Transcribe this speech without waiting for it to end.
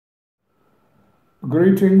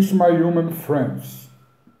Greetings, my human friends.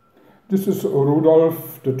 This is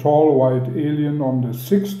Rudolf, the tall white alien, on the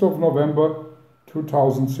 6th of November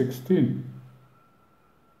 2016.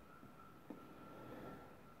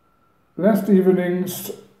 Last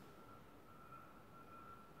evening's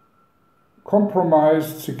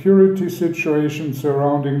compromised security situation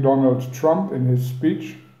surrounding Donald Trump in his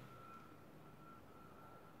speech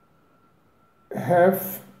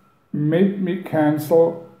have made me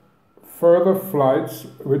cancel further flights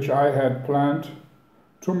which I had planned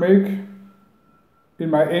to make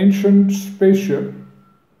in my ancient spaceship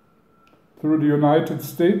through the United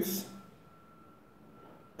States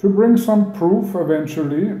to bring some proof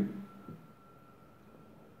eventually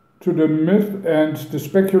to the myth and the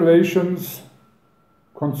speculations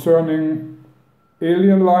concerning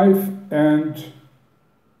alien life and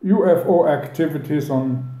UFO activities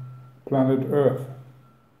on planet Earth.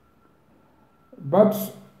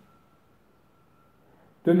 But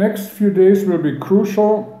the next few days will be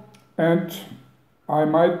crucial, and I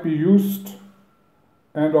might be used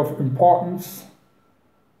and of importance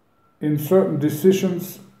in certain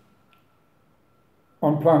decisions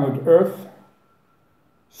on planet Earth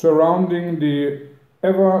surrounding the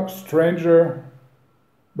ever stranger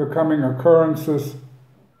becoming occurrences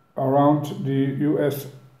around the US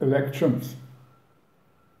elections.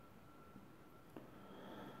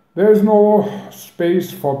 There is no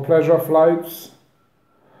space for pleasure flights.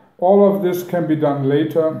 All of this can be done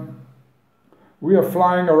later. We are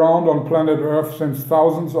flying around on planet Earth since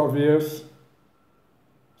thousands of years,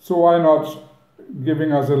 so why not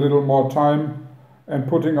giving us a little more time and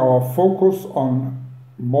putting our focus on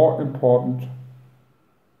more important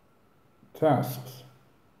tasks.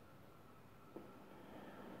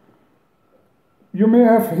 You may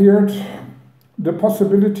have heard the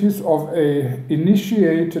possibilities of an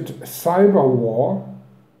initiated cyber war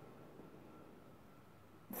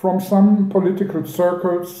from some political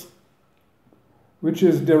circles, which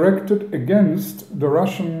is directed against the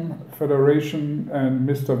Russian Federation and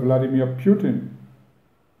Mr. Vladimir Putin.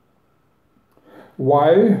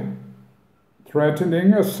 Why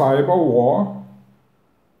threatening a cyber war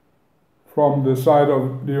from the side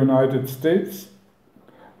of the United States?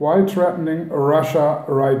 Why threatening Russia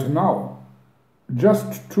right now?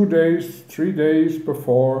 Just 2 days, 3 days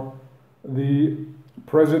before the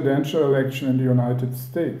presidential election in the United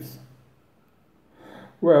States?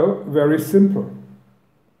 Well, very simple.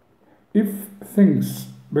 If things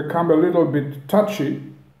become a little bit touchy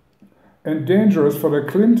and dangerous for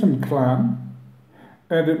the Clinton clan,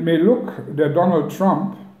 and it may look that Donald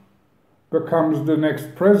Trump becomes the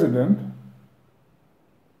next president,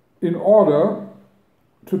 in order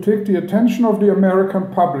to take the attention of the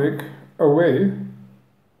American public away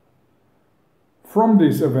from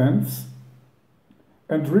these events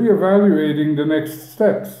and re-evaluating the next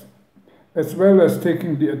steps, as well as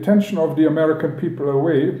taking the attention of the American people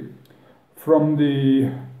away from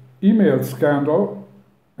the email scandal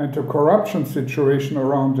and the corruption situation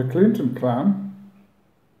around the Clinton clan,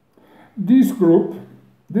 this group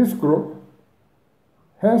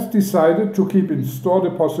has decided to keep in store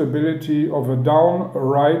the possibility of a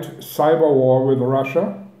downright cyber war with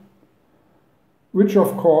Russia, which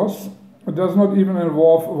of course does not even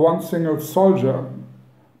involve one single soldier,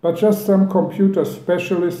 but just some computer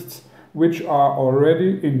specialists which are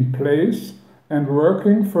already in place and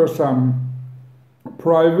working for some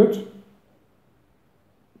private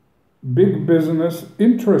big business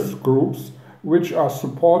interest groups which are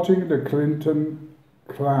supporting the Clinton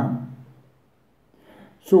clan.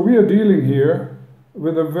 So we are dealing here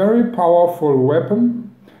with a very powerful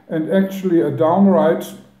weapon and actually a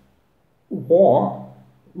downright war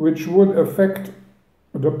which would affect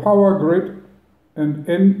the power grid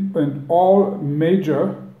and all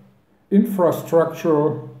major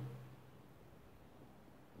infrastructural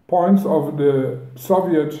points of the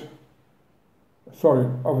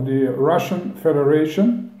Russian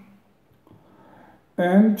Federation.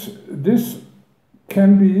 And this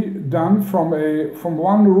can be done from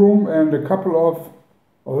one room and a couple of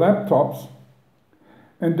laptops,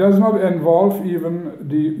 and does not involve even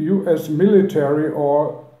the US military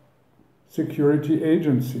or security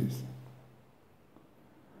agencies.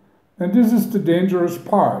 And this is the dangerous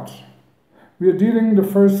part. We are dealing the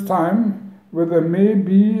first time with a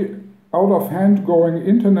maybe out-of-hand going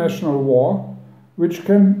international war, which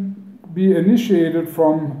can be initiated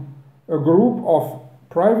from a group of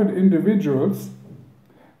private individuals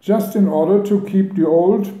just in order to keep the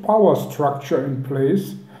old power structure in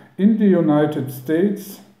place in the United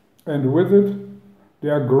States, and with it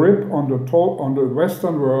their grip on the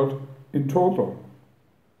Western world in total.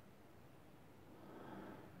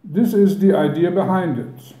 This is the idea behind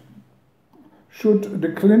it. Should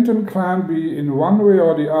the Clinton clan be in one way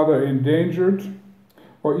or the other endangered,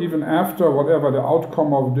 or even after whatever the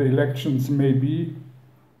outcome of the elections may be,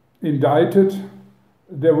 indicted,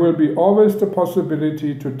 there will be always the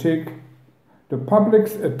possibility to take the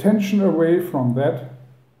public's attention away from that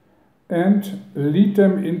and lead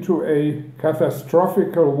them into a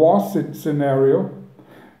catastrophic war scenario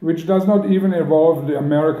which does not even involve the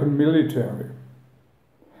American military.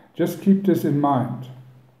 Just keep this in mind.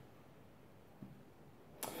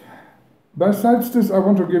 Besides this, I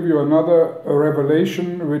want to give you another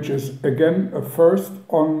revelation, which is again a first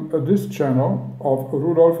on this channel of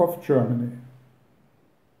Rudolf of Germany.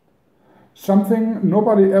 Something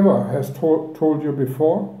nobody ever has told you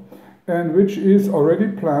before, and which is already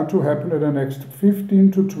planned to happen in the next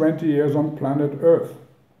 15 to 20 years on planet Earth.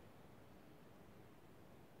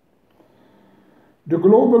 The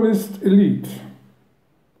globalist elite,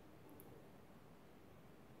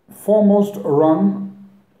 foremost run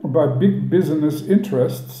by big business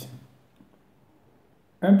interests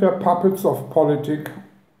and their puppets of politics,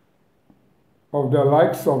 of their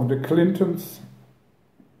likes of the Clintons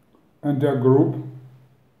and their group,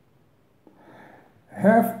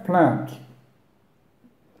 have planned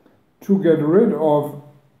to get rid of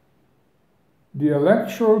the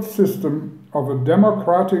electoral system of a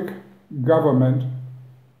democratic government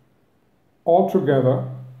altogether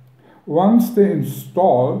once they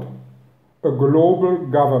installed a global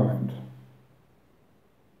government.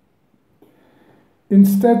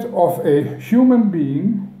 Instead of a human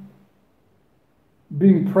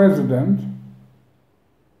being president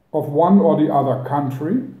of one or the other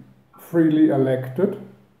country, freely elected,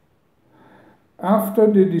 after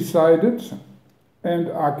they decided and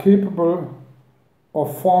are capable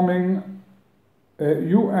of forming a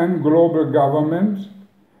UN global government,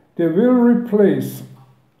 they will replace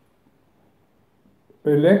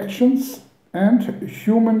elections and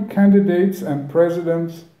human candidates and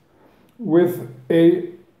presidents with a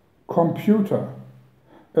computer,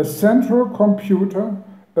 a central computer,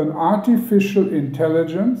 an artificial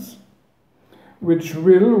intelligence, which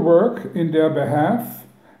will work in their behalf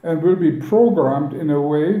and will be programmed in a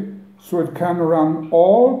way so it can run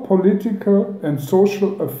all political and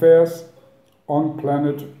social affairs on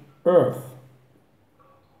planet Earth.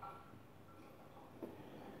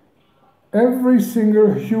 Every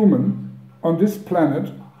single human on this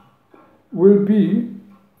planet will be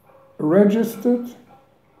registered,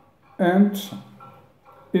 and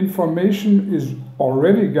information is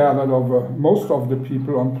already gathered over most of the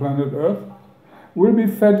people on planet Earth, will be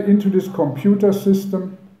fed into this computer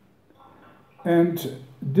system, and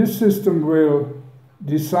this system will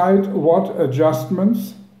decide what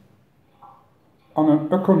adjustments on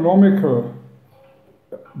an economical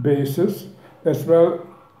basis as well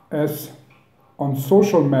as on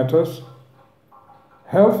social matters,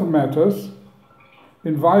 health matters,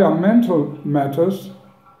 environmental matters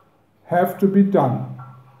have to be done.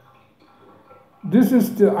 This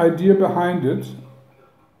is the idea behind it.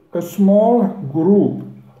 A small group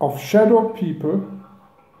of shadow people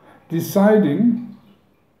deciding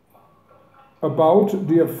about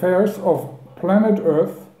the affairs of planet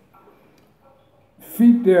Earth,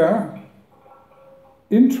 feed their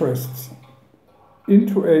interests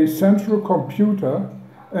into a central computer,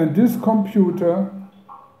 and this computer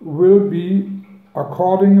will be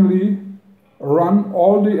accordingly run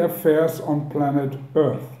all the affairs on planet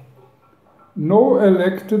Earth. No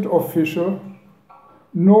elected official,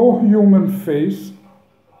 no human face,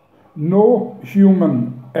 no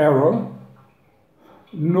human error,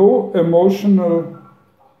 no emotional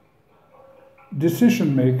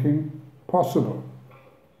decision-making possible.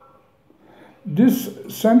 This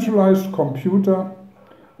centralized computer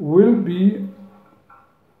will be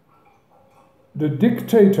the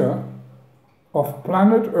dictator of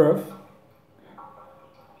planet Earth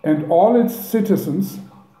and all its citizens,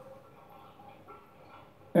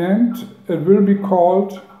 and it will be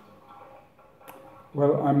called,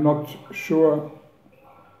 well, I'm not sure.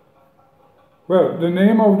 Well, the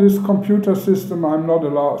name of this computer system I'm not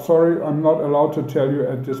allowed to tell you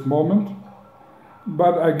at this moment,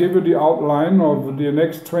 but I give you the outline of the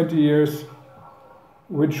next 20 years,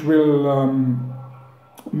 which will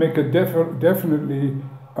make a definitely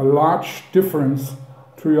a large difference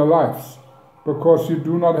to your lives, because you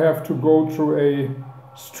do not have to go through a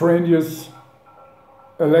strenuous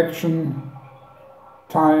election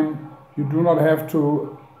time. You do not have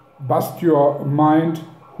to bust your mind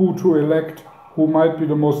who to elect, who might be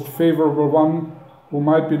the most favorable one, who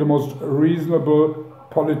might be the most reasonable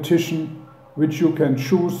politician which you can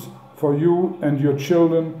choose for you and your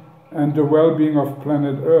children and the well-being of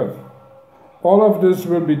planet Earth. All of this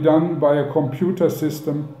will be done by a computer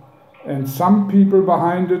system, and some people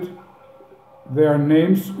behind it, their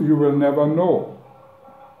names you will never know.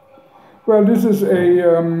 Well, this is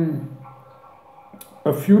a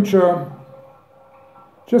future,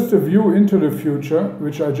 just a view into the future,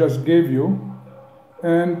 which I just gave you.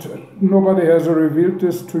 And nobody has revealed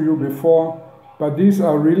this to you before, but these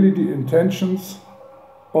are really the intentions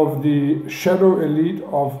of the shadow elite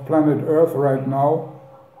of planet Earth right now,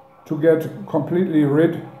 to get completely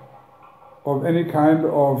rid of any kind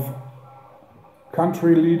of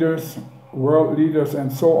country leaders, world leaders,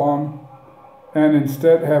 and so on, and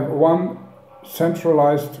instead have one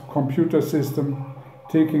centralized computer system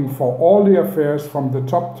taking for all the affairs from the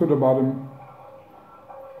top to the bottom.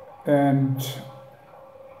 And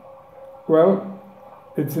well,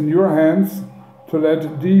 it's in your hands to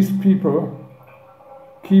let these people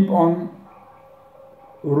keep on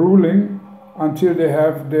ruling until they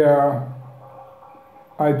have their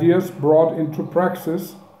ideas brought into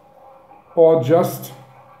praxis, or just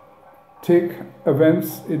take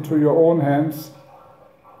events into your own hands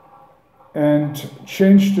and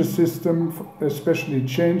change the system, especially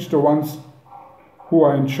change the ones who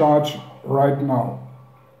are in charge right now.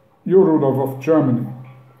 You're Rudolf of Germany.